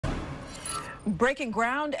Breaking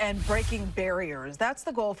ground and breaking barriers. That's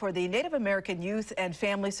the goal for the Native American Youth and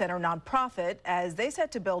Family Center nonprofit as they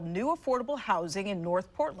set to build new affordable housing in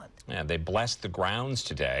North Portland. Yeah, they blessed the grounds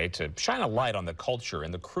today to shine a light on the culture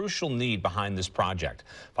and the crucial need behind this project.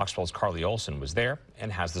 Fox 12's Carly Olson was there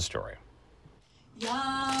and has the story.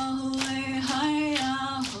 Yahweh, hi,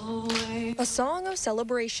 Yahweh. A song of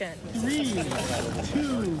celebration. 3, 2,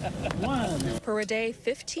 1. For a day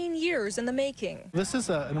 15 years in the making. This is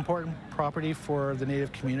an important property for the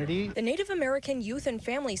Native community. The Native American Youth and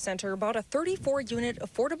Family Center bought a 34-unit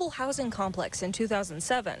affordable housing complex in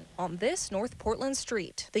 2007 on this North Portland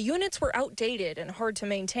street. The units were outdated and hard to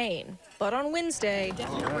maintain, but on Wednesday,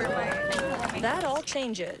 that all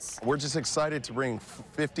changes. We're just excited to bring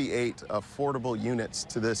 58 affordable units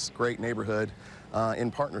to this great neighborhood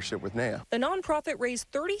in partnership with NAYA. The nonprofit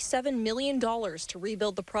raised $37 million to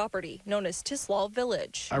rebuild the property, known as Tislaw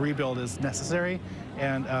Village. A rebuild is necessary,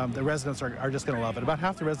 and the residents are just going to love it. About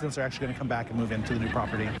half the residents are actually going to come back and move into the new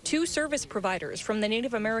property. 2 service providers from the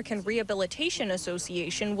Native American Rehabilitation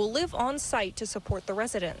Association will live on site to support the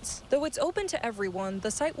residents. Though it's open to everyone,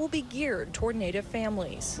 the site will be geared toward Native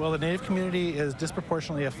families. Well, the Native community is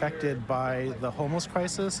disproportionately affected by the homeless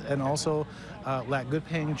crisis and also lack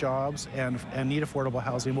good-paying jobs and need affordable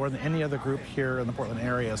housing more than any other group here in the Portland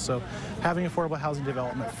area. So having affordable housing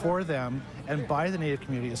development for them and by the Native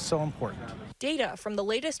community is so important. Data from the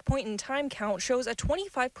latest point-in-time count shows a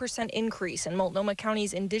 25% increase in Multnomah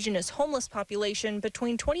County's indigenous homeless population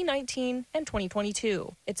between 2019 and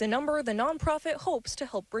 2022. It's a number the nonprofit hopes to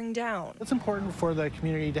help bring down. It's important for the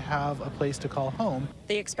community to have a place to call home.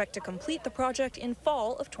 They expect to complete the project in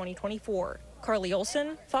fall of 2024. Carly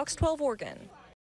Olson, Fox 12 Oregon.